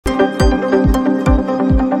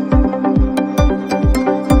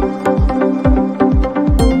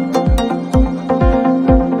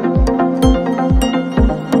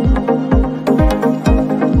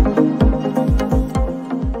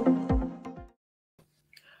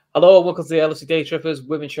Hello, and welcome to the LFC Daytrippers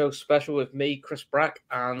Women Show special with me, Chris Brack,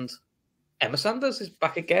 and Emma Sanders is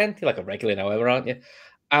back again. You're like a regular now, Emma, aren't you?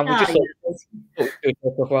 And we just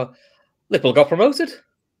thought, Liverpool got promoted.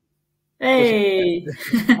 Hey!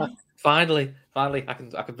 Finally, I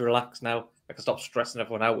can be relaxed now. I can stop stressing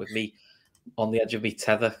everyone out with me on the edge of me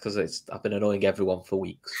tether because I've been annoying everyone for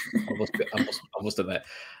weeks. I must admit.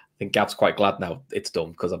 I think Gab's quite glad now it's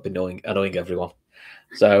done because I've been annoying everyone.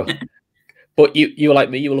 So. But you were like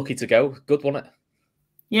me, you were lucky to go. Good, wasn't it?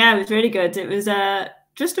 Yeah, it was really good. It was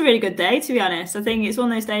just a really good day, to be honest. I think it's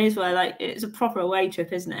one of those days where like it's a proper away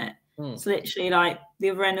trip, isn't it? It's literally like the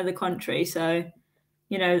other end of the country. So,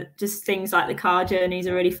 you know, just things like the car journeys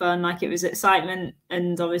are really fun. Like it was excitement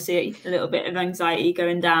and obviously a little bit of anxiety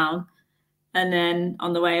going down. And then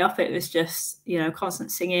on the way up, it was just, you know,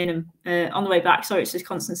 constant singing. And on the way back, sorry, it's just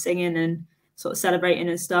constant singing and sort of celebrating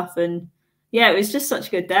and stuff. And yeah, it was just such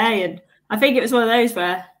a good day. And I think it was one of those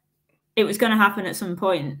where it was going to happen at some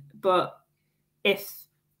point, but if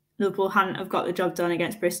Liverpool hadn't have got the job done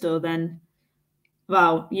against Bristol, then,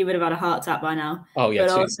 well, you would have had a heart attack by now. Oh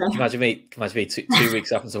yeah, imagine me 2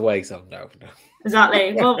 weeks after away. So no.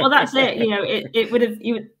 Exactly. Well, that's it. You know,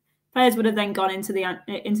 players would have then gone into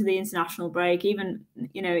the international break. Even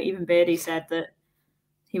Beardy said that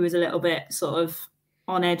he was a little bit sort of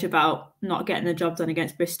on edge about not getting the job done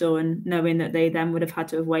against Bristol and knowing that they then would have had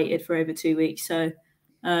to have waited for over 2 weeks. So,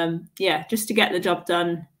 yeah, just to get the job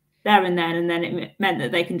done there and then it meant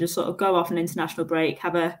that they can just sort of go off an international break,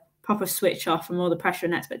 have a proper switch off from all the pressure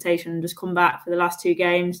and expectation and just come back for the last 2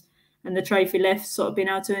 games and the trophy lift, sort of being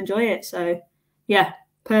able to enjoy it. So, yeah,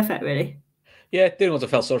 perfect, really. Yeah, the only ones I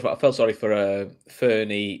felt sorry for. I felt sorry for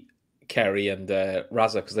Fernie, Kerry and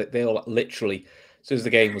Raza because they all literally, as soon as the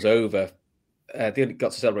game was over, they only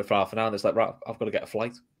got to celebrate for half an hour. And it's like, right, I've got to get a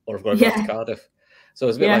flight or I've got to go back to Cardiff. So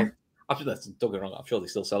it's a bit like, after that, don't get me wrong, I'm sure they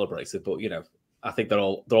still celebrated, but you know, I think they're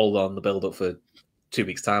all on the build up for 2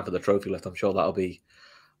 weeks' time for the trophy lift. I'm sure that'll be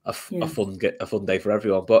a fun day for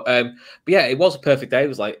everyone. But yeah, it was a perfect day.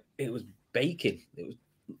 It was baking. It was,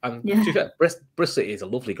 and to be fair, Bristol City is a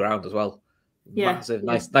lovely ground as well. Yeah, massive,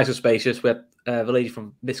 nice and spacious. We had the lady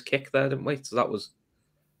from Miss Kick there, didn't we? So that was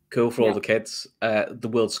cool for all the kids. The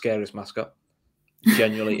world's scariest mascot.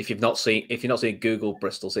 Genuinely, if you've not seen Google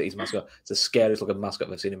Bristol City's mascot, it's the scariest looking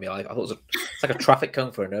mascot I've seen in my life. I thought it's like a traffic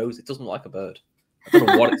cone for a nose. It doesn't look like a bird. I don't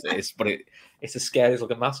know what it is, but it's the scariest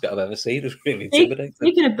looking mascot I've ever seen. It's really intimidating.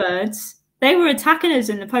 Speaking of birds, they were attacking us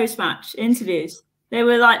in the post-match interviews. They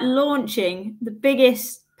were like launching the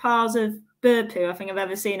biggest piles of bird poo I think I've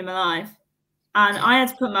ever seen in my life. And I had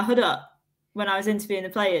to put my hood up when I was interviewing the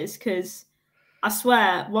players because I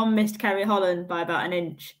swear one missed Kerry Holland by about an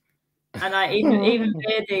inch. And even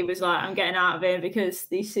Beardy was like, I'm getting out of here because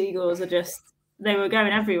these seagulls they were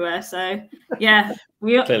going everywhere. So yeah,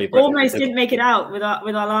 we almost didn't make it out with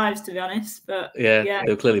our lives, to be honest. But yeah,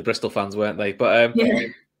 they were clearly Bristol fans, weren't they? But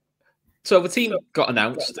so the team got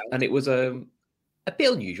announced, and it was a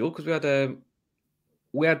bit unusual because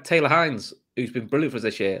we had Taylor Hines, who's been brilliant for us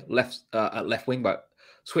this year, at left wing back,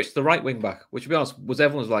 switched to the right wing back, which to be honest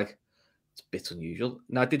everyone's like, it's a bit unusual.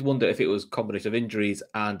 Now I did wonder if it was a combination of injuries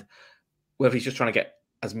and whether he's just trying to get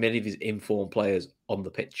as many of his informed players on the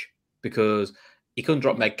pitch, because he couldn't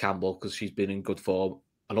drop Meg Campbell because she's been in good form,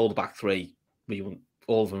 and all the back three,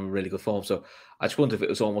 all of them in really good form. So I just wonder if it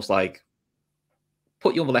was almost like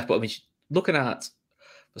put you on the left. But I mean, looking at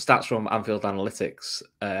the stats from Anfield Analytics,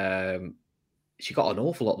 she got an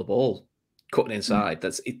awful lot of the ball cutting inside.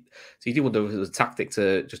 That's it. So you do wonder if it was a tactic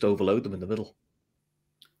to just overload them in the middle.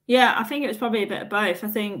 Yeah, I think it was probably a bit of both. I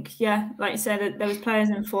think, like you said, there was players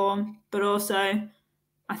in form, but also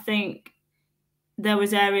I think there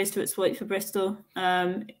was areas to exploit for Bristol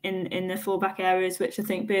in the fullback areas, which I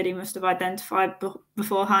think Beardy must have identified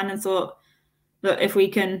beforehand and thought, look, if we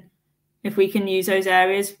can use those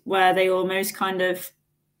areas where they almost kind of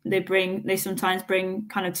they sometimes bring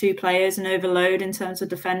kind of 2 players and overload in terms of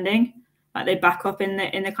defending, like they back up in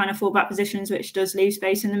the kind of fullback positions, which does leave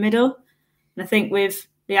space in the middle. And I think with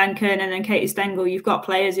YNWA and Katie Stengel, you've got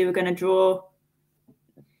players who are going to draw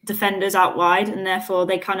defenders out wide, and therefore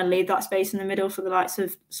they kind of leave that space in the middle for the likes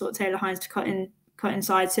of sort of Taylor Hines to cut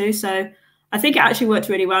inside too. So I think it actually worked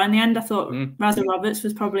really well in the end. I thought Raza Roberts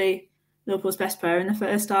was probably Liverpool's best player in the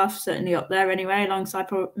first half, certainly up there anyway, alongside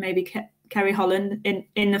maybe Kerry Holland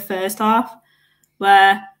in the first half,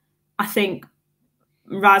 where I think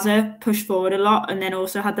Raza pushed forward a lot and then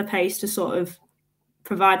also had the pace to sort of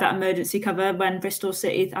provide that emergency cover when Bristol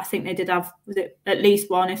City, I think they did have at least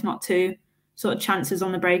 1, if not 2, sort of chances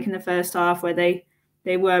on the break in the first half where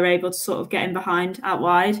they were able to sort of get in behind out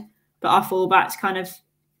wide. But our fullbacks kind of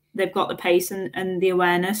they've got the pace and the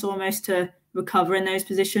awareness almost to recover in those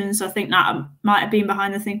positions. So I think that might have been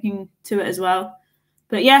behind the thinking to it as well.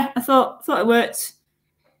 But yeah, I thought it worked.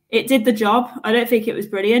 It did the job. I don't think it was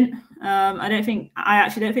brilliant. I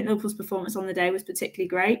actually don't think Liverpool's performance on the day was particularly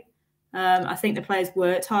great. I think the players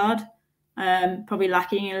worked hard, probably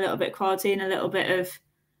lacking in a little bit of quality and a little bit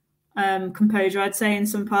of composure, I'd say, in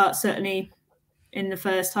some parts, certainly in the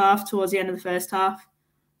first half, towards the end of the first half.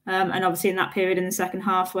 And obviously in that period in the second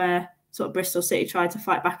half where sort of Bristol City tried to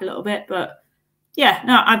fight back a little bit. But yeah,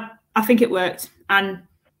 no, I think it worked. And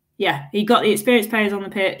yeah, he got the experienced players on the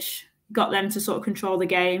pitch, got them to sort of control the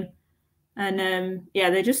game. And yeah,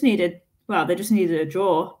 they just needed a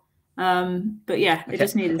draw. But yeah, they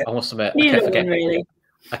just needed. I must admit,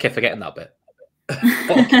 I kept forgetting that bit.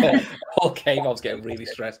 Whole game, I was getting really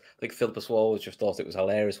stressed. I think Philip Swallow just thought it was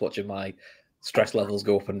hilarious watching my stress levels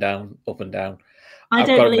go up and down, up and down. I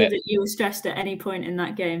don't believe that you were stressed at any point in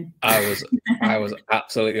that game. I was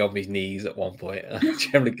absolutely on my knees at one point. I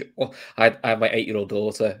had my 8-year-old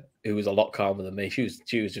daughter who was a lot calmer than me. She was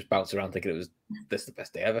just bouncing around thinking this is the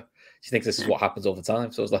best day ever. She thinks this is what happens all the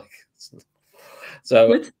time. So I was like,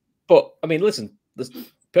 Good. But I mean, listen, this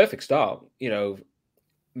perfect start. You know,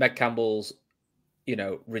 Meg Campbell's, you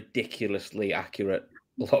know, ridiculously accurate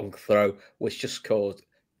long throw, which just caused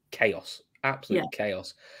chaos, absolute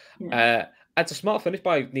chaos. Yeah. It's a smart finish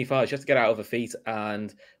by Nifar. She has to get out of her feet,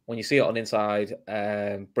 and when you see it on inside,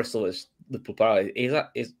 Bristol is Liverpool power. You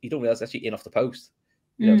don't realize it's actually in off the post.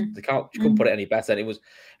 You know, she couldn't put it any better. And it was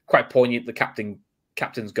quite poignant. The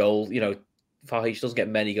captain's goal. You know, Fahy, she doesn't get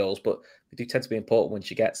many goals, but they do tend to be important when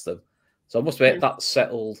she gets them. So I must admit that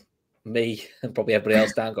settled me and probably everybody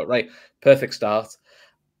else down. Got right, perfect start,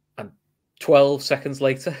 and 12 seconds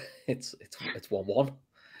later, it's 1-1.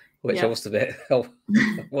 Which I must admit, I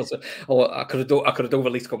could have done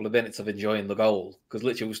at least a couple of minutes of enjoying the goal, because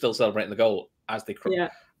literally we were still celebrating the goal as they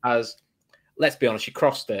let's be honest, she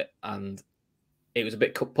crossed it, and it was a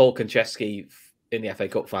bit Paul Konchesky in the FA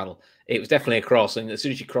Cup final. It was definitely a cross, and as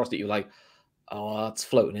soon as she crossed it, you were like, "Oh, that's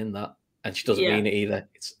floating in that," and she doesn't mean it either.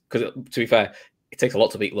 It's because, to be fair, it takes a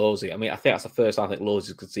lot to beat Lawsy. I mean, I think that's the first time I think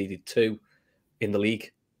Lawsy's conceded 2 in the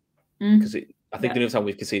league, because I think the only time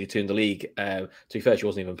we've conceded 2 in the league, to be fair, she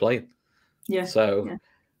wasn't even playing. Yeah. So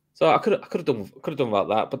I could have done about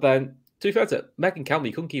that. But then, to be fair to Megan Campbell,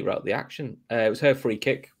 you couldn't keep her out of the action. It was her free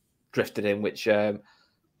kick drifted in, which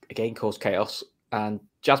again caused chaos. And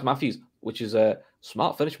Jazz Matthews, which is a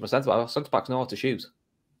smart finish from a centre back. Our centre backs know how to shoot.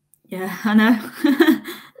 Yeah, I know.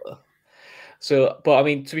 So, but I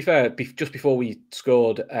mean, to be fair, just before we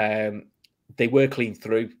scored, they were clean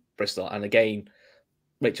through Bristol, and again,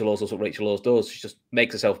 Rachel Laws does what Rachel Laws does. She just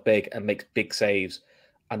makes herself big and makes big saves.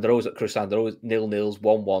 And they're always at Chris, they're always 0-0s,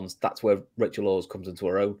 1-1s. That's where Rachel Laws comes into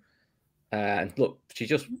her own. And look, she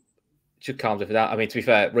calms it for that. I mean, to be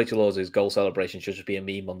fair, Rachel Laws' goal celebration should just be a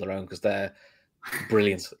meme on their own, because they're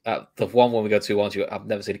brilliant. The one when we go 2-1, I've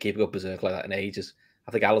never seen a keeper go berserk like that in ages.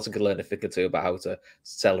 I think Alison could learn a thing or two about how to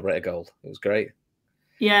celebrate a goal. It was great.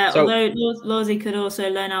 Yeah, so, although Lawsy could also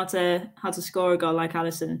learn how to score a goal like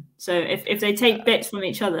Alison. So if they take bits from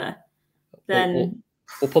each other, then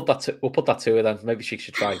we'll put that to her then. Maybe she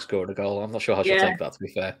should try scoring a goal. I'm not sure how she'll take that, to be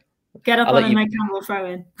fair. Get up on a Meg Campbell throw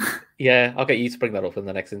in. Yeah, I'll get you to bring that up in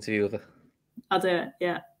the next interview with her. I'll do it.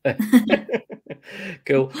 Yeah.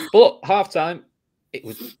 Cool. But half time, it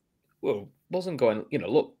wasn't going. You know,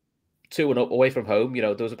 look, 2-1 up away from home. You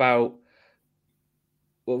know, there was about.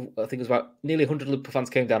 Well, I think it was about nearly 100 Liverpool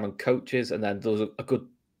fans came down on coaches, and then there was a good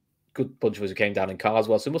bunch of us who came down in cars as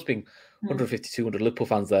well. So it must have been 150, 200 Liverpool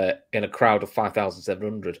fans there in a crowd of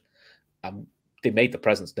 5,700. They made the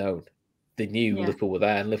presence known. They knew Liverpool were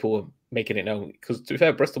there, and Liverpool were making it known. Because, to be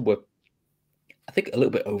fair, Bristol were, I think, a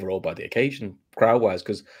little bit overawed by the occasion, crowd-wise,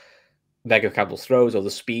 because Megan Campbell's throws or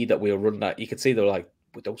the speed that we were running at, you could see they were like,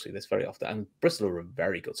 we don't see this very often. And Bristol are a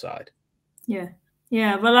very good side. Yeah.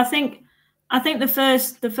 Yeah, well, I think the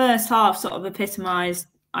first half sort of epitomised,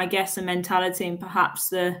 I guess, the mentality and perhaps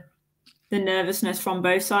the nervousness from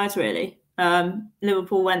both sides, really.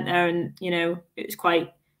 Liverpool went there, and you know, it was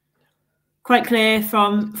quite clear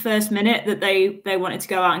from first minute that they wanted to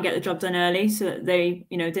go out and get the job done early, so that they,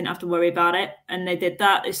 you know, didn't have to worry about it. And they did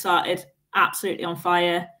that. They started absolutely on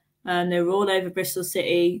fire. They were all over Bristol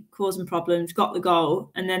City, causing problems, got the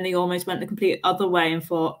goal, and then they almost went the complete other way and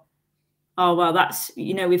thought, oh, well, that's,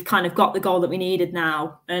 you know, we've kind of got the goal that we needed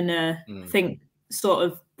now. And I think sort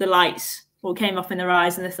of the lights all came up in their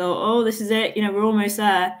eyes, and they thought, oh, this is it. You know, we're almost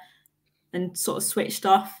there, and sort of switched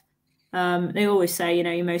off. They always say, you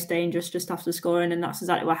know, you're most dangerous just after scoring, and that's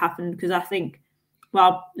exactly what happened. Because I think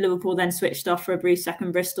while Liverpool then switched off for a brief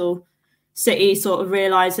second, Bristol City sort of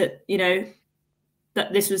realised that, you know,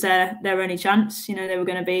 that this was their only chance. You know, they were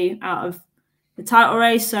going to be out of the title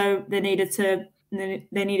race, so they needed to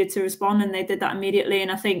respond, and they did that immediately.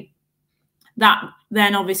 And I think that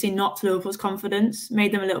then obviously knocked Liverpool's confidence,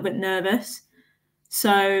 made them a little bit nervous.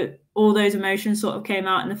 So all those emotions sort of came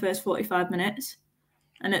out in the first 45 minutes.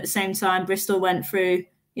 And at the same time, Bristol went through,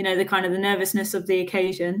 you know, the kind of the nervousness of the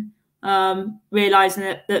occasion, realising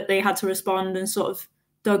that they had to respond, and sort of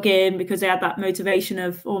dug in because they had that motivation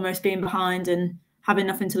of almost being behind and having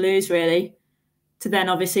nothing to lose, really, to then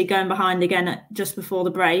obviously going behind again just before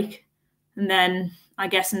the break. And then I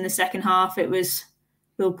guess in the second half, it was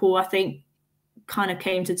Liverpool, I think, kind of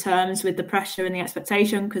came to terms with the pressure and the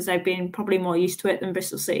expectation, because they've been probably more used to it than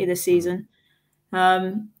Bristol City this season.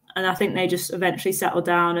 And I think they just eventually settled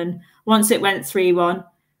down. And once it went 3-1,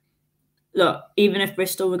 look, even if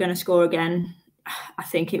Bristol were going to score again, I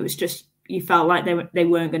think it was just, you felt like they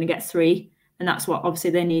weren't going to get 3. And that's what obviously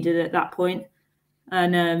they needed at that point.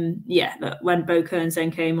 And yeah, look, when Bo Kearns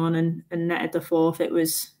then came on and netted the 4th, it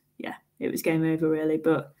was game over, really.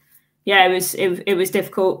 But yeah, it was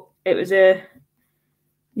difficult. It was a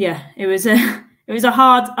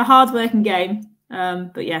hard working game.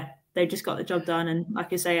 But yeah, they just got the job done. And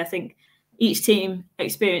like I say, I think each team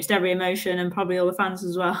experienced every emotion, and probably all the fans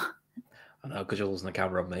as well. I know, because you're losing the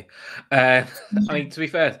camera on me. I mean, to be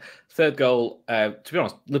fair, third goal, to be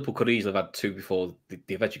honest, Liverpool could easily have had 2 before they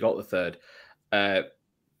eventually got the third.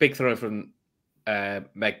 Big throw from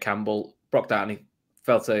Meg Campbell. Brock Downey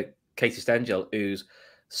fell to Katie Stengel, who's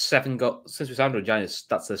 7 goals since we signed her in January.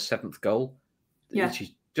 That's her 7th goal. Yeah,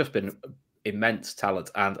 she's just been immense talent,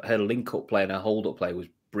 and her link-up play and her hold-up play was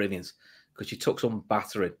brilliant, because she took some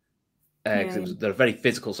battering. They're a very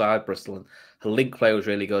physical side, Bristol, and her link play was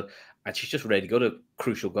really good, and she's just really good at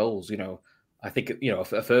crucial goals. You know, I think, you know,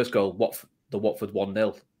 her first goal, the Watford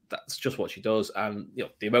 1-0, that's just what she does. And you know,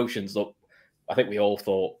 the emotions. Look, I think we all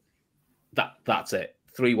thought that's it,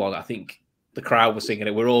 3-1. I think the crowd was singing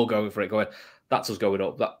it. We're all going for it, going, that's us going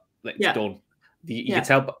up. It's done. You can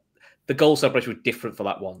tell, but the goal celebration was different for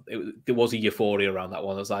that one. There was a euphoria around that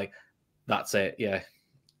one. It was like, that's it, yeah.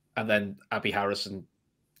 And then Abby Harrison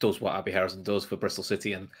does what Abby Harrison does for Bristol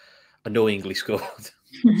City, and annoyingly scored,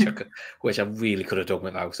 which I really could have done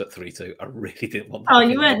without at 3-2. I really didn't want that. Oh,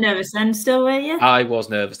 you weren't nervous then, still, were you? I was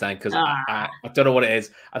nervous then, because I don't know what it is.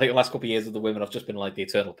 I think the last couple of years of the women, I've just been like the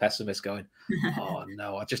eternal pessimist, going, oh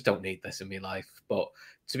no, I just don't need this in my life. But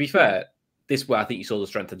to be fair, this is where I think you saw the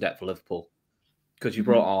strength and depth for Liverpool, because you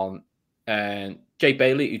brought on Jay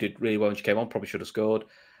Bailey, who did really well when she came on, probably should have scored.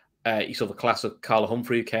 You saw the class of Carla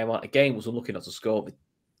Humphrey, who came on. Again, was unlucky not to score. But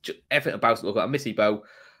everything about it looked like Missy Bow,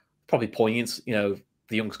 probably poignant. You know,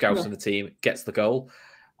 the young scouts in the team, gets the goal.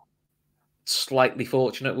 Slightly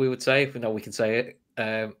fortunate, we would say, if we know we can say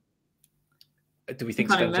it. Do we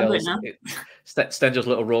think Stengel's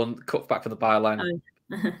little run, cut back from the byline?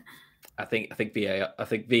 I think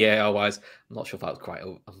VAR wise, I'm not sure if that was quite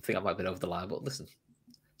over. I think I might have been over the line, but listen,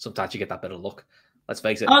 sometimes you get that bit of luck. Let's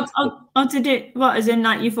face it. Did it? What, as in,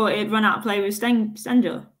 like, you thought it'd run out of play with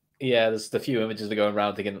Stengel? Yeah, there's the few images that are going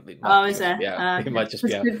around thinking. Is there? Yeah, it might just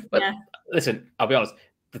be out. But listen, I'll be honest.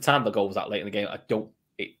 The time the goal was that late in the game, I don't.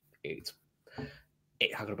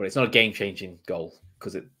 How can I put it? It's not a game-changing goal,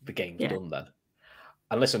 because the game's done then.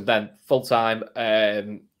 And listen, then full time,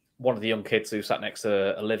 one of the young kids who sat next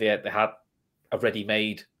to Olivia, they had a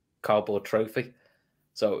ready-made cardboard trophy.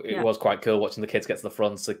 So it was quite cool watching the kids get to the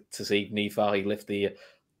front to see Nifahi lift the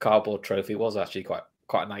cardboard trophy. It was actually quite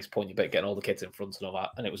a nice poignant bit, getting all the kids in front and all that.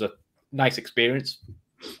 And it was a nice experience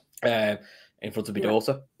in front of my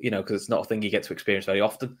daughter, you know, because it's not a thing you get to experience very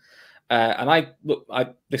often. And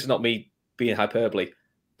this is not me being hyperbole.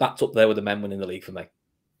 That's up there with the men winning the league for me.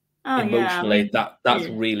 Emotionally, that's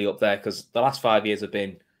really up there, because the last 5 years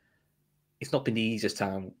it's not been the easiest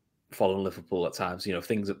time following Liverpool at times. You know,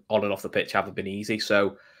 things on and off the pitch haven't been easy.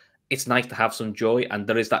 So it's nice to have some joy, and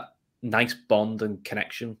there is that nice bond and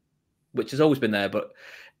connection, which has always been there, but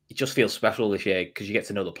it just feels special this year, because you get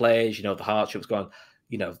to know the players, you know, the hardships going,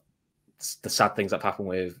 you know, the sad things that happened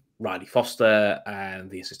with Riley Foster and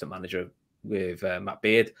the assistant manager with Matt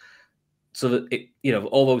Beard. So that you know,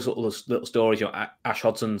 all those little stories. You know, Ash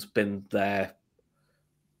Hodson's been there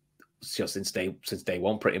since day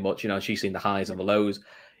one, pretty much. You know, she's seen the highs and the lows.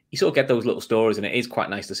 You sort of get those little stories, and it is quite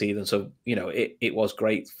nice to see them. So you know, it was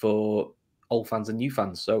great for old fans and new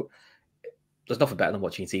fans. So there's nothing better than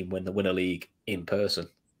watching your team win a league in person.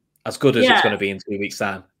 As good as it's going to be in 2 weeks'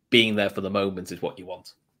 time, being there for the moment is what you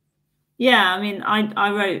want. Yeah, I mean,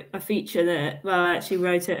 I wrote a feature I actually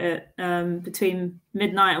wrote it at between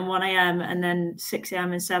midnight and 1 a.m. and then 6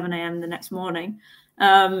 a.m. and 7 a.m. the next morning.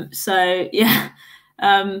 So yeah,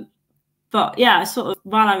 but yeah, sort of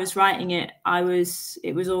while I was writing it,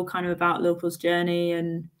 it was all kind of about Liverpool's journey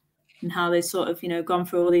and how they sort of, you know, gone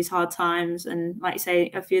through all these hard times, and like I say,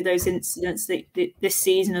 a few of those incidents this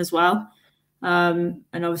season as well. And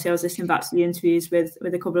obviously I was listening back to the interviews with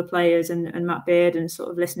a couple of players and Matt Beard, and sort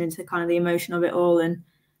of listening to kind of the emotion of it all.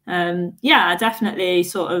 And yeah, I definitely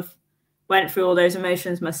sort of went through all those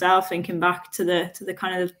emotions myself, thinking back to the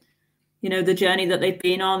kind of, you know, the journey that they've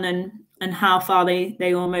been on, and how far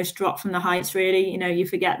they almost dropped from the heights, really. You know, you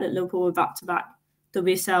forget that Liverpool were back-to-back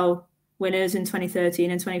WSL winners in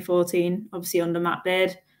 2013 and 2014, obviously under Matt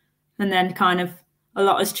Beard. And then kind of a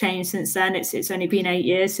lot has changed since then. It's only been 8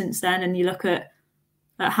 years since then. And you look at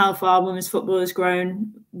how far women's football has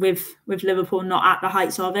grown with Liverpool not at the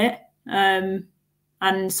heights of it. And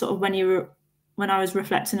sort of when I was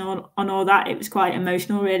reflecting on all that, it was quite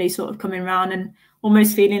emotional, really, sort of coming around and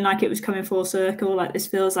almost feeling like it was coming full circle. Like this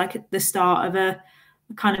feels like the start of a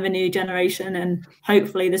kind of a new generation, and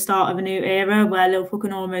hopefully the start of a new era where Liverpool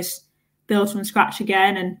can almost build from scratch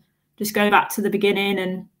again and just go back to the beginning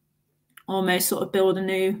and almost sort of build a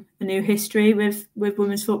new history with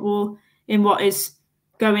women's football in what is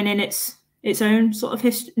going in its own sort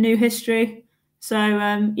of new history. So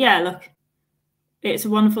yeah, look, it's a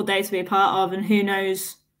wonderful day to be a part of, and who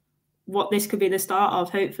knows what this could be the start of.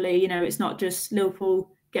 Hopefully, you know, it's not just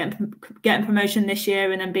Liverpool getting promotion this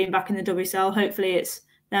year and then being back in the WSL. Hopefully it's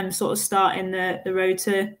them sort of starting the road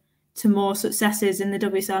to more successes in the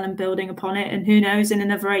WSL and building upon it. And who knows, in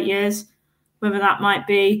another 8 years, whether that might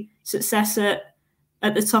be success at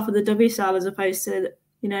the top of the WSL as opposed to,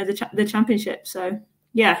 you know, the championship. So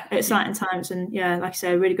yeah, exciting times, and yeah, like I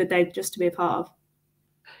say, a really good day just to be a part of.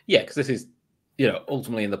 Yeah, because this is, you know,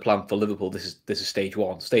 ultimately in the plan for Liverpool, this is stage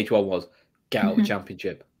one. Stage one was get out of the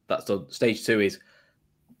championship. That's done. Stage two is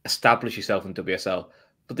establish yourself in WSL.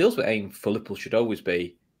 But the ultimate aim for Liverpool should always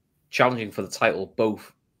be challenging for the title,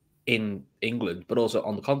 both in England but also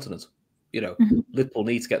on the continent. You know, Liverpool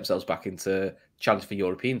need to get themselves back into challenge for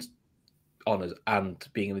European honours and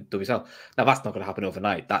being in the WSL. Now, that's not going to happen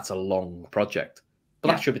overnight. That's a long project. But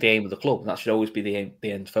that should be the aim of the club, and that should always be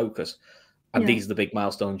the end focus. And these are the big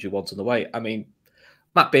milestones you want on the way. I mean,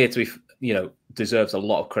 Matt Beard, you know, deserves a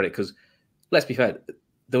lot of credit, because let's be fair,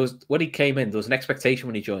 when he came in, there was an expectation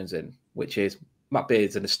when he joins in, which is Matt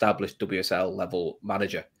Beard's an established WSL level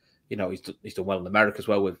manager. You know, he's done well in America as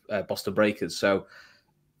well with Boston Breakers. So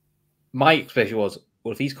my expectation was,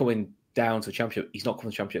 well, if he's coming down to the championship, he's not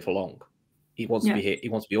coming to the championship for long. He wants to be here. He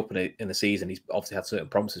wants to be up in the season. He's obviously had certain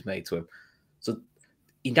promises made to him. So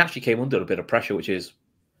he naturally came under a bit of pressure, which is,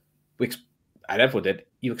 and everyone did,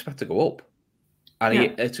 you expect to go up. And he,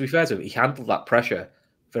 to be fair to him, he handled that pressure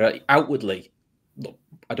very outwardly. Look,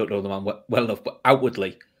 I don't know the man well enough, but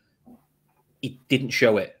outwardly, he didn't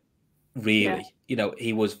show it, really. Yeah. You know,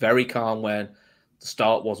 he was very calm when the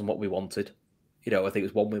start wasn't what we wanted. You know, I think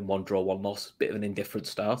it was 1 win, 1 draw, 1 loss, bit of an indifferent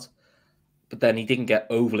start. But then he didn't get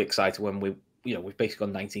overly excited when we've basically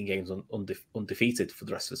got 19 games undefeated for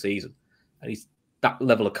the rest of the season. And he's that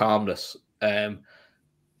level of calmness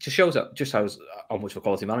just shows up just how much of a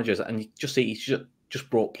quality manager is. And you just see he's just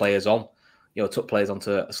brought players on, you know, took players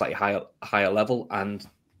onto a slightly higher level. And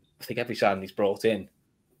I think every signing he's brought in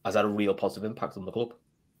has had a real positive impact on the club.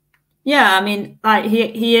 Yeah, I mean, like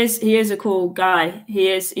he is a cool guy.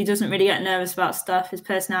 He doesn't really get nervous about stuff. His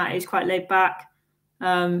personality is quite laid back.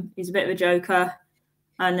 He's a bit of a joker,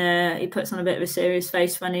 and he puts on a bit of a serious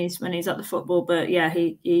face when he's at the football. But yeah,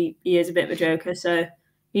 he is a bit of a joker. So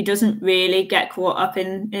he doesn't really get caught up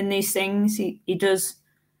in these things. He does.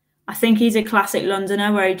 I think he's a classic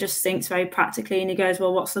Londoner where he just thinks very practically, and he goes,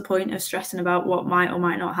 well, what's the point of stressing about what might or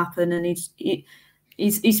might not happen? And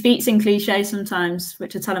he speaks in cliches sometimes,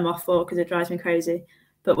 which I tell him off for because it drives me crazy.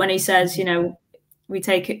 But when he says, you know, we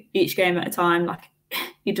take each game at a time, like,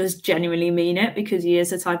 he does genuinely mean it, because he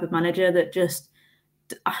is the type of manager that just,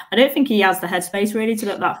 I don't think he has the headspace really to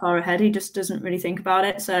look that far ahead. He just doesn't really think about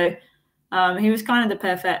it. So he was kind of the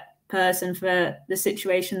perfect person for the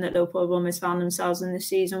situation that Liverpool have almost found themselves in this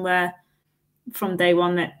season, where from day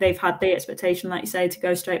one that they've had the expectation, like you say, to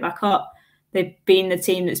go straight back up. They've been the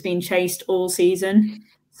team that's been chased all season.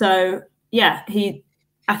 So yeah,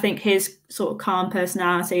 I think his sort of calm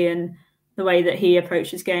personality and the way that he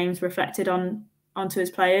approaches games reflected onto his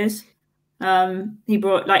players. He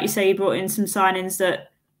brought in some signings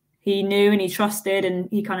that he knew and he trusted, and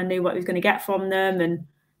he kind of knew what he was going to get from them. And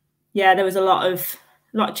yeah, there was a lot of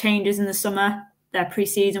changes in the summer. Their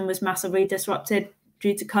pre-season was massively disrupted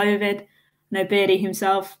due to COVID. I know Beardy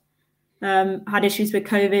himself had issues with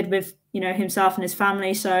COVID with, you know, himself and his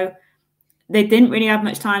family. So they didn't really have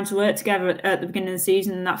much time to work together at the beginning of the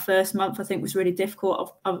season. And that first month, I think, was really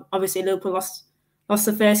difficult. Obviously, Liverpool lost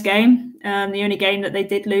the first game, the only game that they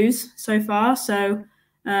did lose so far. So,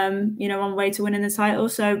 on the way to winning the title.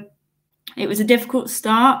 So it was a difficult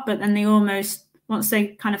start, but then once they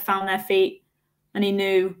kind of found their feet and he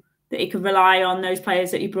knew that he could rely on those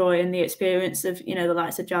players that he brought in, the experience of, the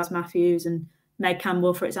likes of Jazz Matthews and Meg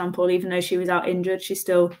Campbell, for example, even though she was out injured, she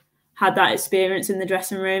still had that experience in the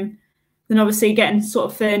dressing room. Then obviously getting sort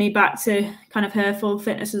of Fernie back to kind of her full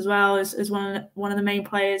fitness as well as one of the main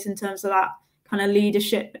players in terms of that kind of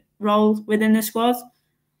leadership role within the squad.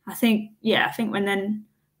 I think when then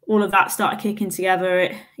all of that started kicking together,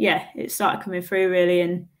 it started coming through really.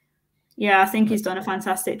 And I think he's done a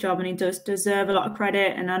fantastic job and he does deserve a lot of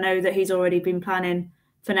credit. And I know that he's already been planning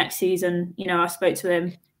for next season. I spoke to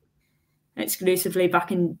him exclusively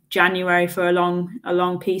back in January for a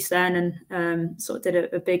long piece then, and sort of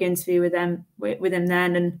did a big interview with him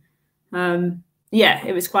then. And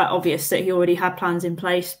it was quite obvious that he already had plans in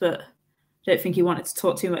place, but I don't think he wanted to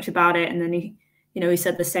talk too much about it. And then he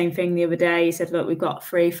said the same thing the other day. He said, look, we've got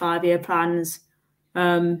 3-5-year plans.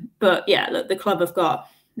 But look, the club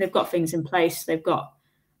they've got things in place. They've got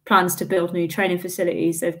plans to build new training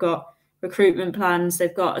facilities. They've got recruitment plans.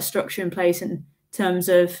 They've got a structure in place in terms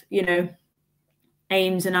of,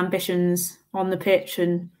 aims and ambitions on the pitch.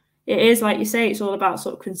 And it is, like you say, it's all about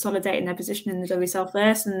sort of consolidating their position in the WSL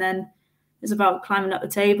first. And then it's about climbing up the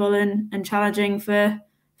table and challenging for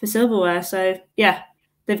silverware. So,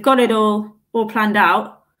 they've got it all planned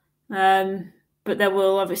out. But there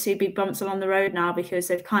will obviously be bumps along the road now because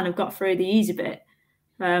they've kind of got through the easy bit.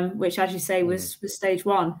 Which, as you say, was stage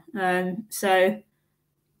one. I think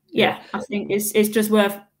it's just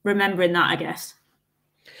worth remembering that, I guess.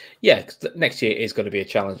 Yeah, because next year is going to be a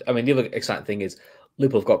challenge. I mean, the other exciting thing is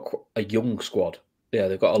Liverpool have got a young squad. Yeah,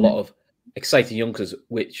 they've got a lot of exciting youngsters,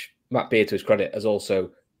 which Matt Beard, to his credit, has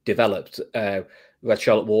also developed. We've had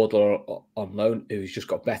Charlotte Wardlaw on loan, who's just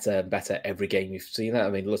got better and better every game we've seen her.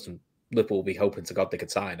 I mean, listen, Liverpool will be hoping to God they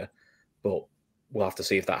could sign her, but we'll have to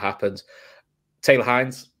see if that happens. Taylor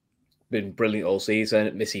Hines, been brilliant all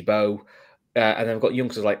season. Missy Bowe. And then we've got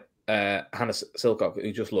youngsters like Hannah Silcock,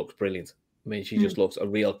 who just looks brilliant. I mean, she just looks a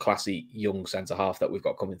real classy young centre-half that we've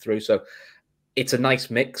got coming through. So it's a nice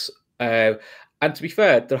mix. And to be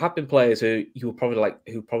fair, there have been players who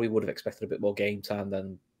probably would have expected a bit more game time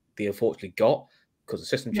than they unfortunately got because the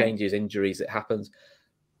system changes, injuries, it happens.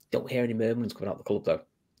 Don't hear any murmurings coming out of the club, though,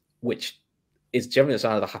 which is generally a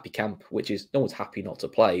sign of a happy camp, which is no one's happy not to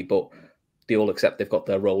play, but they all accept they've got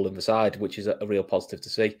their role in the side, which is a real positive to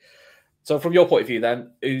see. So from your point of view then,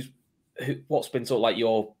 what's been sort of like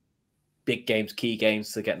your big games, key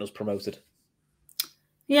games to getting us promoted?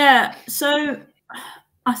 Yeah, so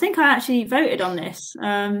I think I actually voted on this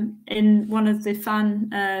in one of the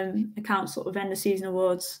fan accounts sort of end of season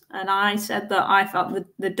awards, and I said that I felt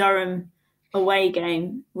the Durham away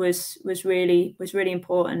game was really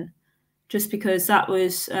important, just because that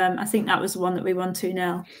was I think that was the one that we won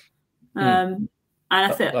 2-0. And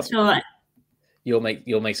I feel like you'll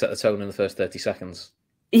make set the tone in the first 30 seconds.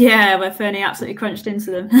 Yeah, where Fernie absolutely crunched into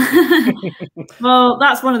them. Well,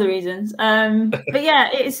 that's one of the reasons. But yeah,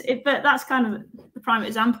 but that's kind of the prime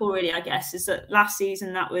example, really. I guess is that last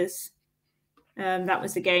season that was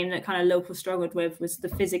the game that kind of Liverpool struggled with, was the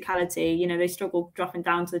physicality. They struggled dropping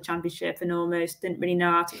down to the Championship and almost didn't really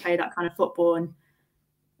know how to play that kind of football. And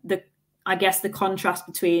I guess the contrast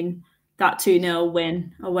between that 2-0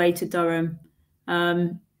 win away to Durham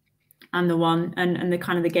and the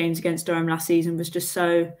kind of the games against Durham last season was just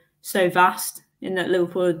so vast, in that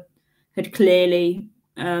Liverpool had clearly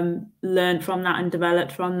learned from that and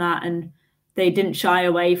developed from that, and they didn't shy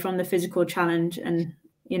away from the physical challenge. And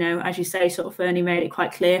as you say, sort of Fernie made it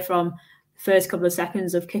quite clear from the first couple of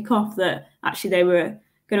seconds of kickoff that actually they were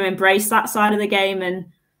going to embrace that side of the game,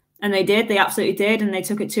 and they did. They absolutely did, and they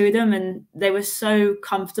took it to them, and they were so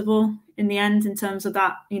comfortable in the end in terms of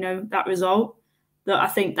that, that result, that I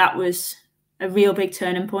think that was a real big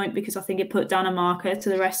turning point, because I think it put down a marker to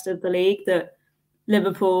the rest of the league that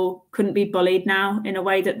Liverpool couldn't be bullied now in a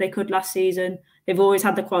way that they could last season. They've always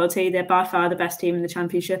had the quality. They're by far the best team in the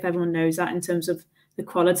Championship. Everyone knows that in terms of the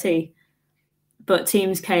quality. But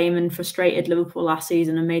teams came and frustrated Liverpool last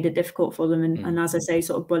season and made it difficult for them. And as I say,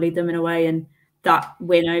 sort of bullied them in a way. And that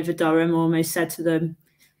win over Durham almost said to them,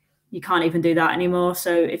 you can't even do that anymore.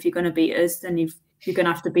 So if you're going to beat us, then you're going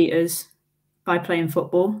to have to beat us by playing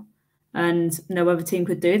football. And no other team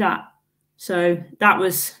could do that. So that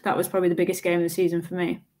was probably the biggest game of the season for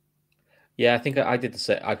me. Yeah, I think I did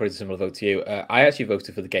I probably did a similar vote to you. I actually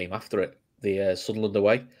voted for the game after it, the Sunderland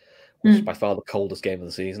away, which is by far the coldest game of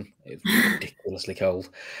the season. It was ridiculously cold.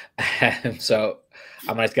 So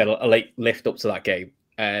I managed to get a late lift up to that game.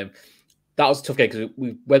 That was a tough game because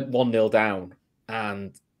we went 1-0 down,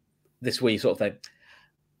 and this way you sort of think,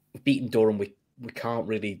 we've beaten Durham, we can't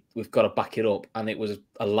really, we've got to back it up. And it was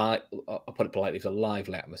I'll put it politely, it was a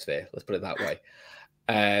lively atmosphere. Let's put it that way.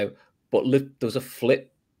 But there was a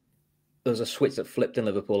flip. There was a switch that flipped in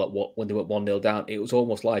Liverpool when they went 1-0 down. It was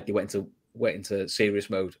almost like they went into serious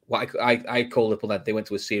mode. What I call Liverpool then, they went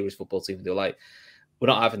to a serious football team. They were like, we're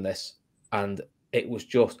not having this. And it was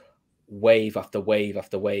just wave after wave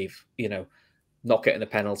after wave, not getting a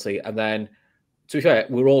penalty. And then, to be fair,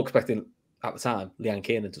 we were all expecting at the time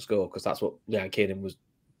Féileacáin to score, because that's what Féileacáin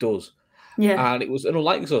does. Yeah. And it was an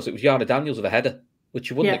unlikely source. It was Yana Daniels with a header,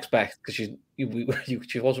 which you wouldn't expect, because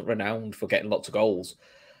she wasn't renowned for getting lots of goals.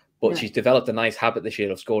 But she's developed a nice habit this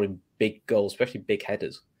year of scoring big goals, especially big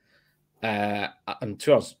headers. And to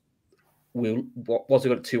be honest, once we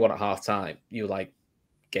got 2-1 at half time, you were like,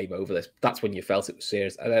 game over this. That's when you felt it was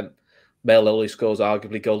serious. And then Mel Lilly scores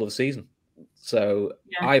arguably goal of the season. So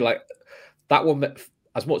I like that one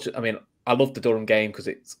as much. I mean, I love the Durham game because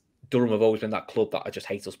Durham have always been that club that I just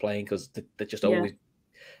hate us playing, because they're just always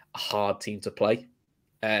a hard team to play.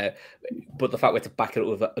 But the fact we had to back it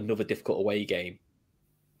up with another difficult away game,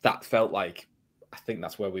 that felt like, I think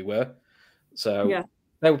that's where we were. So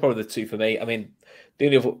they were probably the two for me. I mean,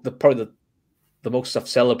 probably the most I've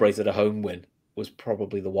celebrated a home win was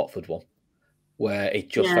probably the Watford one, where it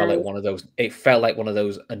just felt like one of those. It felt like one of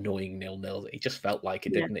those annoying 0-0. It just felt like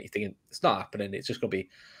it, didn't it? You're thinking it's not happening. It's just going to be.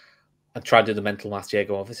 And try to do the mental maths here.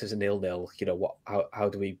 Go, oh, this is a 0-0. What? How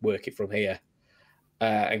do we work it from here?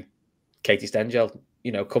 And Katie Stengel,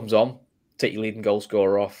 comes on, take your leading goal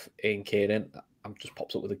scorer off in Kieran, and just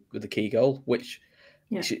pops up with a key goal, which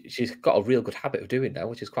she's got a real good habit of doing now,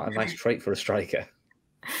 which is quite a nice trait for a striker.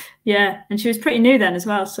 Yeah, and she was pretty new then as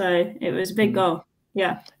well, so it was a big goal.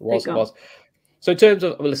 Yeah, it was. So in terms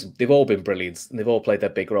of, listen, they've all been brilliant and they've all played their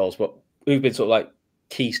big roles, but who've been sort of like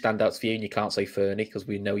key standouts for you? And you can't say Fernie, because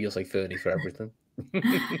we know you'll say Fernie for everything.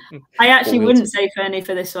 I actually wouldn't say Fernie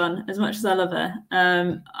for this one, as much as I love her.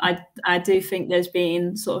 I do think there's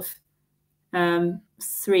been sort of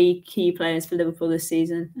 3 key players for Liverpool this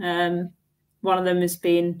season. One of them has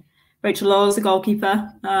been Rachel Laws, the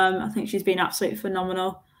goalkeeper. I think she's been absolutely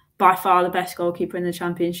phenomenal. By far the best goalkeeper in the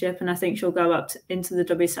Championship, and I think she'll go up into the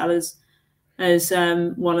WSL as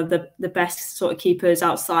one of the best sort of keepers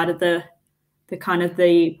outside of the kind of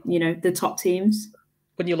the top teams.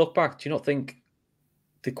 When you look back, do you not think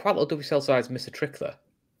did quite a lot of WSL sides miss a trick there?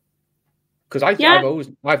 Because I've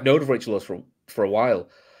known of Rachel Laws for a while.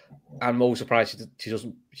 I'm always surprised she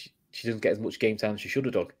doesn't get as much game time as she should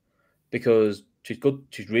have done, because she's good.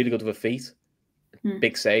 She's really good with her feet,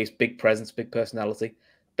 big saves, big presence, big personality.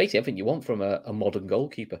 Basically everything you want from a modern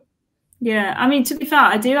goalkeeper. Yeah, I mean, to be fair,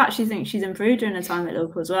 I do actually think she's improved during her time at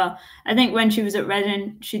Liverpool as well. I think when she was at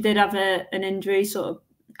Redmen, she did have an injury, sort of,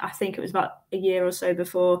 I think it was about a year or so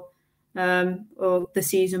before, or the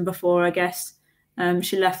season before, I guess.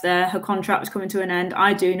 She left there. Her contract was coming to an end.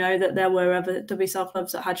 I do know that there were other WSL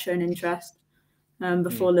clubs that had shown interest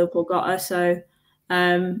before Liverpool got her. So,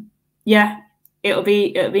 it'll be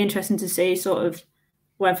interesting to see sort of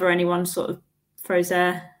whether anyone sort of throws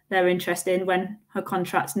their interest in when her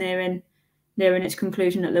contract's nearing its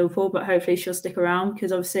conclusion at Liverpool. But hopefully she'll stick around,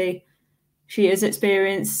 because obviously she is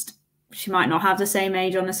experienced. She might not have the same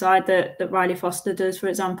age on the side that Riley Foster does, for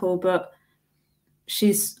example, but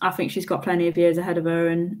I think she's got plenty of years ahead of her,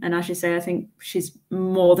 and as you say, I think she's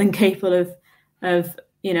more than capable of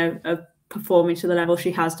performing to the level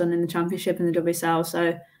she has done in the Championship and the WSL.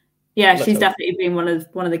 So she's definitely been one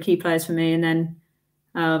of the key players for me. And then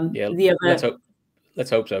the other. Let's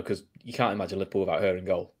hope so, because you can't imagine Liverpool without her in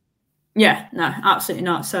goal. Yeah, no, absolutely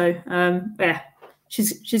not. So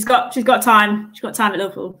she's got time. She's got time at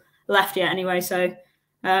Liverpool left yet, anyway. So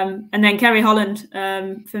and then Kerry Holland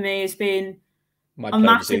for me has been a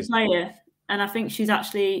massive player, and I think she's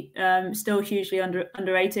actually still hugely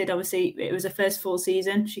underrated. Obviously, it was her first full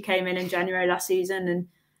season. She came in January last season, and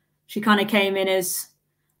she kind of came in as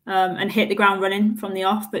and hit the ground running from the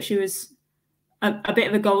off. But she was a bit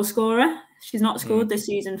of a goal scorer. She's not scored this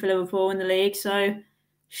season for Liverpool in the league, so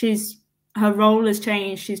her role has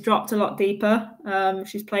changed. She's dropped a lot deeper.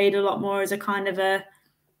 She's played a lot more as a kind of a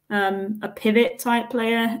pivot type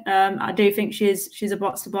player. I do think she's a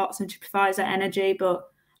box to box and she provides that energy, but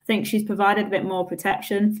I think she's provided a bit more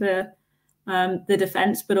protection for the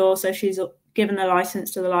defence, but also she's given the license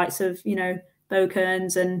to the likes of Bo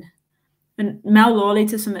Kearns and Mel Lawley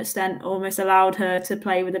to some extent, almost allowed her to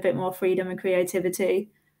play with a bit more freedom and creativity.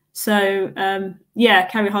 So yeah,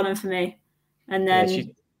 Kerry Holland for me. And then yeah,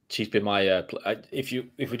 she's been my if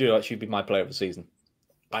we do that, she'd be my player of the season.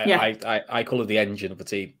 I call her the engine of the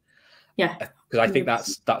team. Yeah, because I think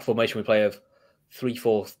that formation we play of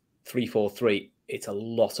 3-4-3. It's a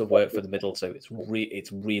lot of work for the middle, so it's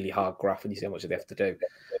really hard graft when you see how much they have to do.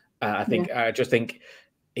 I just think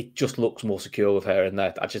it just looks more secure with her in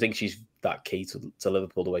there. I just think she's that key to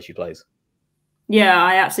Liverpool the way she plays. Yeah,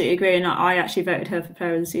 I absolutely agree, and I actually voted her for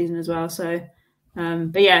player of the season as well. So,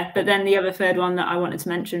 but then the other third one that I wanted to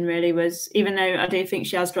mention really was, even though I do think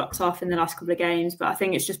she has dropped off in the last couple of games, but I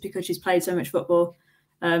think it's just because she's played so much football.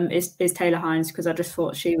 Is Taylor Hines, because I just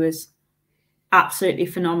thought she was absolutely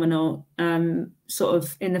phenomenal. Sort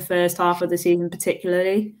of in the first half of the season,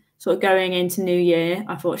 particularly, sort of going into New Year,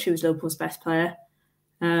 I thought she was Liverpool's best player.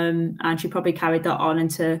 And she probably carried that on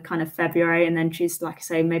into kind of February, and then she's, like I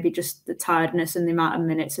say, maybe just the tiredness and the amount of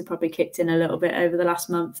minutes have probably kicked in a little bit over the last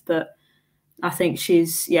month. But I think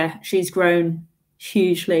she's grown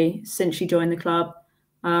hugely since she joined the club.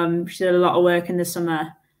 She did a lot of work in the summer,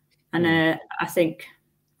 and I think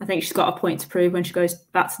she's got a point to prove when she goes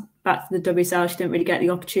back to the WSL. She didn't really get the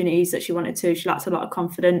opportunities that she wanted to. She lacked a lot of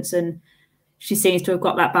confidence, and she seems to have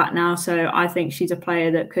got that back now. So I think she's a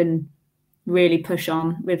player that can really push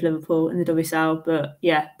on with Liverpool in the WSL. But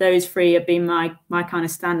yeah, those three have been my kind of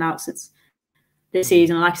standouts this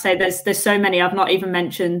season. Like I say, there's so many. I've not even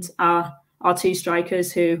mentioned our two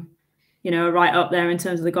strikers who, are right up there in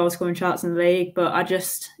terms of the goal scoring charts in the league. But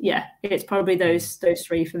it's probably those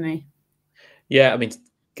three for me. Yeah, I mean,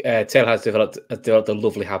 Taylor has developed a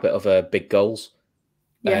lovely habit of big goals.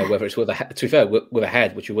 Whether it's with a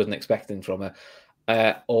head, which you wasn't expecting from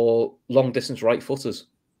her, or long distance right footers.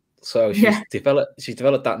 So she's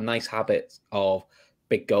developed that nice habit of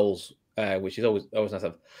big goals, which is always nice to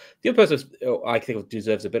have. The other person I think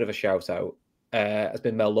deserves a bit of a shout out has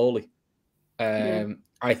been Mel Lawley.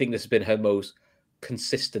 I think this has been her most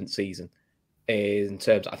consistent season in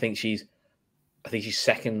terms. I think she's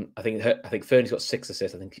second. I think Fernie's got 6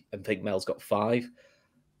 assists. I think Mel's got 5.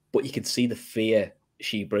 But you can see the fear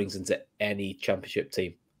she brings into any championship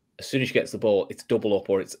team. As soon as she gets the ball, it's double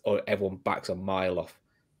up, or everyone backs a mile off.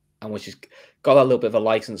 And when she's got that little bit of a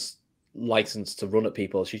license to run at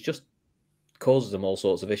people, she just causes them all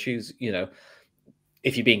sorts of issues.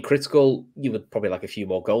 If you're being critical, you would probably like a few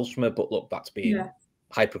more goals from her. But look, that's being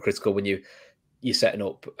hypercritical when you're setting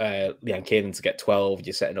up Leanne Kiernan to get 12,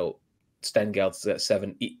 you're setting up Stengel to get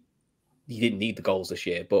 7. You didn't need the goals this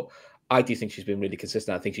year, but I do think she's been really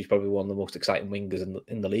consistent. I think she's probably one of the most exciting wingers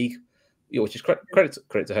in the league, which is credit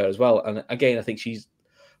to her as well. And again, I think she's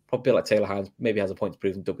probably like Taylor Hines, maybe has a point to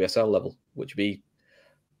prove in WSL level, which would be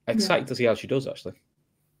exciting to see how she does, actually.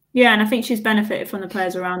 Yeah, and I think she's benefited from the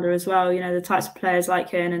players around her as well. The types of players like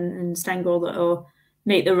her and Stengel that will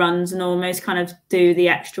meet the runs and almost kind of do the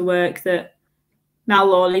extra work that Mel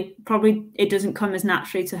Lawley probably, it doesn't come as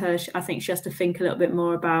naturally to her. I think she has to think a little bit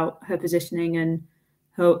more about her positioning and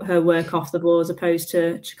her work off the ball as opposed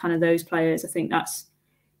to kind of those players. I think that's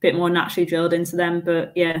a bit more naturally drilled into them.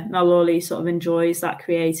 But yeah, Mel Lawley sort of enjoys that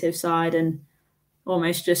creative side and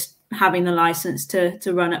almost just having the license to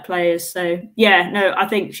run at players. So yeah, no, I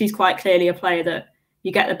think she's quite clearly a player that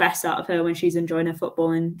you get the best out of her when she's enjoying her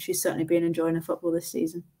football, and she's certainly been enjoying her football this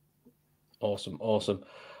season. Awesome.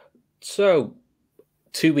 So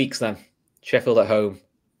 2 weeks then, Sheffield at home,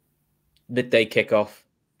 midday kickoff,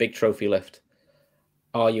 big trophy lift.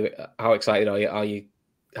 How excited are you? Are you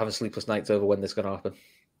having sleepless nights over when this is going to happen?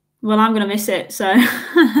 Well, I'm going to miss it. So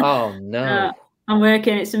oh no. I'm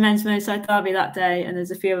working. It's the men's Merseyside derby that day, and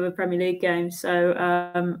there's a few other Premier League games, so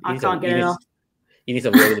I can't get it off. You need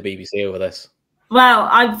to roll the BBC over this. Well,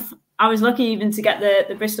 I was lucky even to get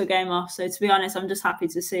the Bristol game off. So to be honest, I'm just happy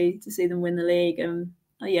to see them win the league. And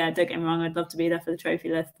yeah, don't get me wrong, I'd love to be there for the trophy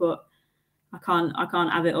lift, but I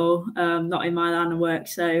can't have it all. Not in my line of work.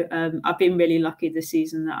 So I've been really lucky this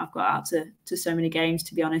season that I've got out to so many games,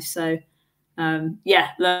 to be honest. So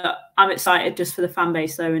look, I'm excited just for the fan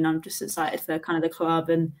base though, and I'm just excited for kind of the club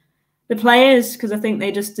and the players, because I think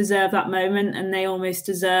they just deserve that moment, and they almost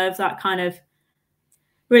deserve that kind of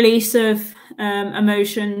release of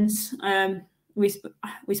emotions. We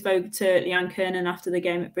spoke to Leanne Kiernan after the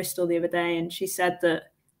game at Bristol the other day, and she said that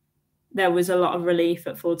there was a lot of relief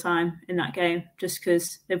at full time in that game, just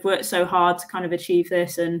because they've worked so hard to kind of achieve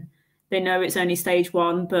this, and they know it's only stage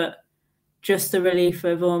one, but just the relief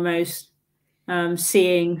of almost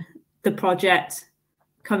seeing the project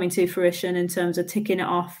coming to fruition in terms of ticking it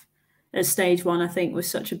off as stage one, I think was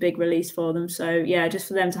such a big release for them. So yeah, just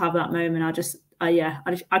for them to have that moment,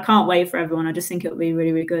 I can't wait for everyone. I just think it'll be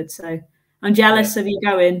really, really good. So I'm jealous of you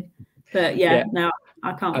going, but no,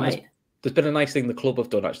 I can't wait. There's been a nice thing the club have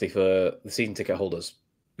done actually for the season ticket holders.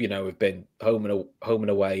 You know, we've been home and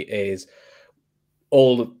away. Is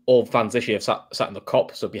all fans this year have sat in the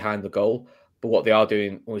cop, so behind the goal. But what they are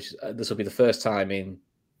doing, which this will be the first time in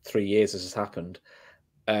 3 years this has happened,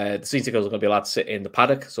 the season tickets are going to be allowed to sit in the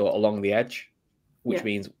paddock, so along the edge, which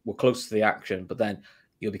means we're close to the action, but then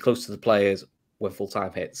you'll be close to the players when full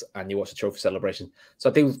time hits and you watch the trophy celebration. So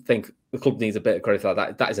I do think the club needs a bit of credit for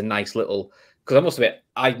that. That is a nice little, because I must admit,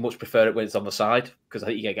 I much prefer it when it's on the side, because I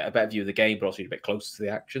think you get a better view of the game, but also you're a bit closer to the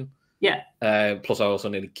action. Yeah. Plus, I also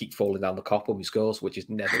nearly keep falling down the cop when we scores, which is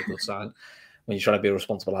never a good sign when you're trying to be a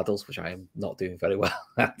responsible adult, which I am not doing very well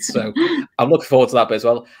at. So I'm looking forward to that bit as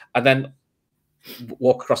well. And then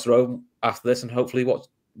walk across the road after this and hopefully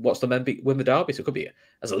watch the men win the derby. So it could be,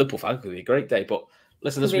 as a Liverpool fan, it could be a great day. But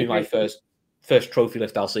listen, this will be my first trophy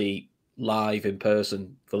lift I'll see live in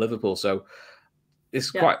person for Liverpool. So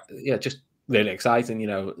it's quite, just really exciting, you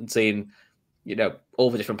know, and seeing, you know,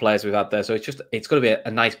 all the different players we've had there. So it's going to be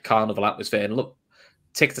a nice carnival atmosphere. And look,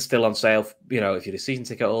 tickets are still on sale. You know, if you're a season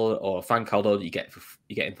ticket holder or a fan card holder, you get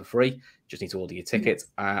in for free. You just need to order your tickets.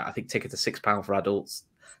 I think tickets are £6 for adults,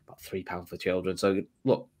 about £3 for children. So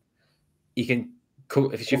look, you can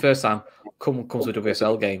come if it's your first time. Come to a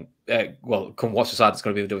WSL game. Come watch the side. It's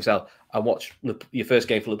going to be the WSL and watch your first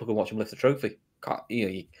game for Liverpool and watch them lift the trophy.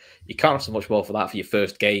 You can't have so much more for that for your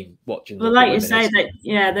first game watching. Well, like you say,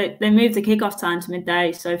 they moved the kickoff time to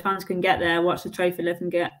midday, so fans can get there, watch the trophy lift,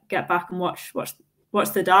 and get back and watch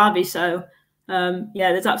the derby. So,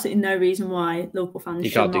 there's absolutely no reason why Liverpool fans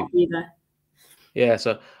should not be there. Yeah,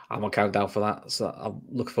 so I'm on countdown for that. So I'm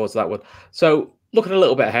looking forward to that one. So looking a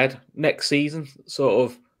little bit ahead next season, sort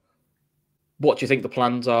of, what do you think the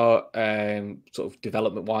plans are, sort of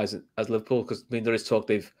development wise as Liverpool? Because I mean, there is talk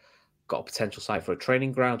they've got a potential site for a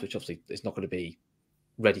training ground, which obviously is not going to be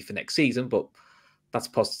ready for next season, but that's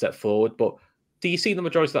a positive step forward. But do you see the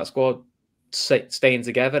majority of that squad staying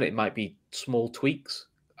together? And it might be small tweaks,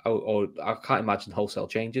 or I can't imagine wholesale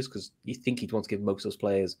changes, because you think you'd want to give most of those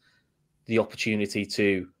players the opportunity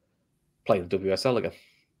to play in the WSL again.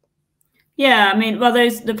 Yeah, I mean, well,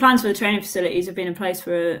 the plans for the training facilities have been in place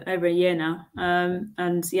for over a year now,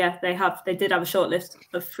 and yeah, they did have a short list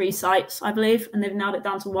of 3 sites, I believe, and they've narrowed it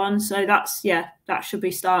down to 1. So that should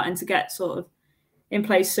be starting to get sort of in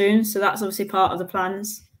place soon. So that's obviously part of the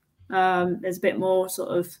plans. There's a bit more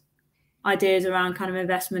sort of ideas around kind of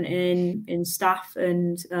investment in staff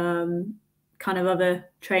and kind of other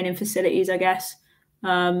training facilities, I guess.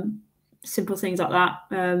 Simple things like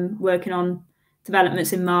that. Working on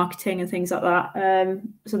developments in marketing and things like that.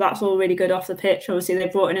 So that's all really good off the pitch. Obviously,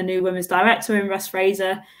 they've brought in a new women's director in Russ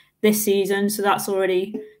Fraser this season, so that's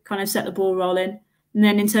already kind of set the ball rolling. And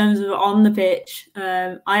then in terms of on the pitch,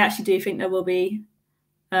 I actually do think there will be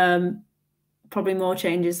probably more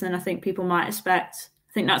changes than I think people might expect.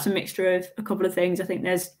 I think that's a mixture of a couple of things. I think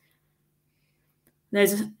there's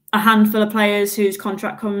a handful of players whose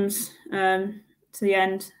contract comes to the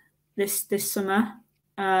end this summer.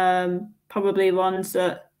 Probably ones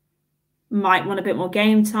that might want a bit more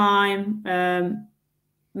game time,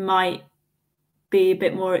 might be a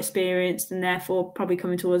bit more experienced, and therefore probably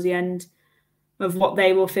coming towards the end of what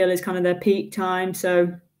they will feel is kind of their peak time.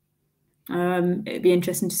 So it'd be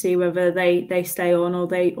interesting to see whether they stay on or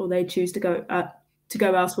they choose to go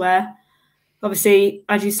elsewhere. Obviously,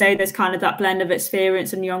 as you say, there's kind of that blend of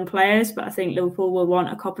experience and young players, but I think Liverpool will want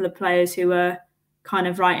a couple of players who are kind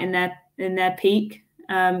of right in their peak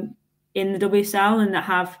in the WSL and that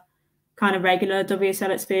have kind of regular WSL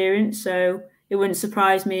experience. So it wouldn't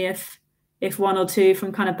surprise me if 1 or 2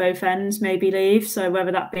 from kind of both ends maybe leave. So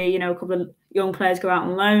whether that be, you know, a couple of young players go out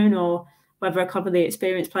on loan or whether a couple of the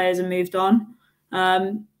experienced players have moved on.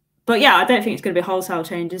 But yeah, I don't think it's going to be wholesale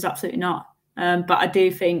changes. Absolutely not. But I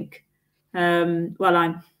do think,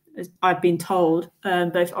 I've been told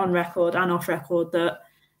both on record and off record that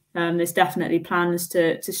there's definitely plans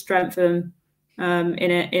to strengthen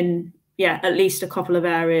in at least a couple of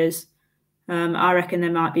areas. I reckon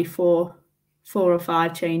there might be 4 or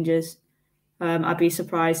 5 changes. I'd be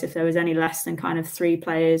surprised if there was any less than kind of 3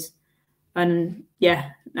 players. And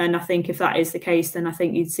I think if that is the case, then I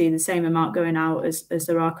think you'd see the same amount going out as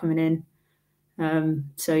there are coming in.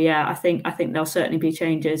 I think there'll certainly be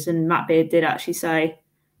changes. And Matt Beard did actually say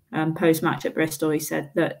post-match at Bristol, he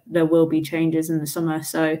said that there will be changes in the summer.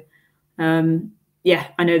 So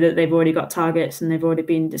I know that they've already got targets and they've already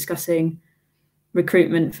been discussing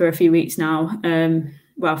recruitment for a few weeks now,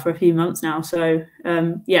 for a few months now. So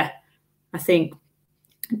I think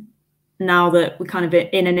now that we're kind of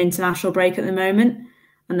in an international break at the moment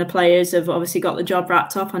and the players have obviously got the job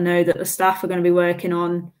wrapped up, I know that the staff are going to be working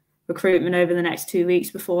on recruitment over the next 2 weeks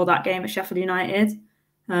before that game at Sheffield United.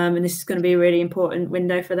 And this is going to be a really important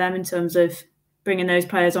window for them in terms of bringing those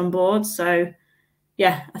players on board. So,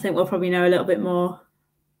 yeah, I think we'll probably know a little bit more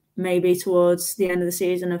maybe towards the end of the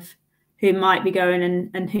season of who might be going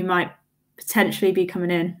and who might potentially be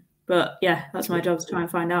coming in. But, yeah, that's my job to try and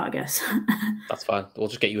find out, I guess. That's fine. We'll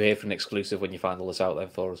just get you here for an exclusive when you find all this out then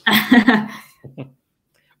for us.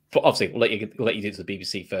 But obviously, we'll let you do it to the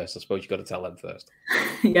BBC first. I suppose you've got to tell them first.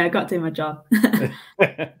 Yeah, I got to do my job.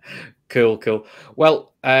 Cool.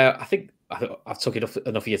 Well, I think I've took enough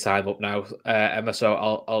of your time up now, Emma.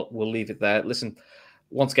 So we'll leave it there. Listen,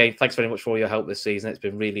 once again, thanks very much for all your help this season. It's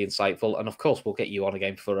been really insightful, and of course, we'll get you on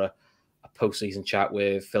again for a post-season chat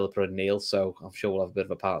with Philippa and Neil. So I'm sure we'll have a bit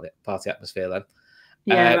of a party atmosphere then.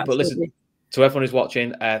 Yeah, but listen, to everyone who's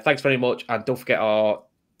watching, thanks very much, and don't forget our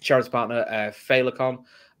charity partner, Féileacáin.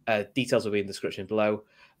 Details will be in the description below.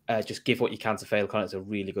 Just give what you can to Féileacáin. It's a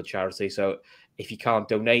really good charity. So if you can't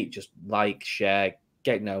donate, just like, share,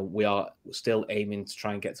 we are still aiming to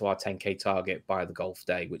try and get to our 10K target by the golf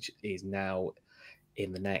day, which is now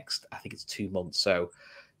in the next, I think it's 2 months. So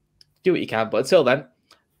do what you can. But until then,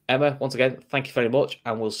 Emma, once again, thank you very much.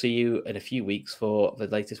 And we'll see you in a few weeks for the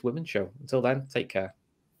latest women's show. Until then, take care.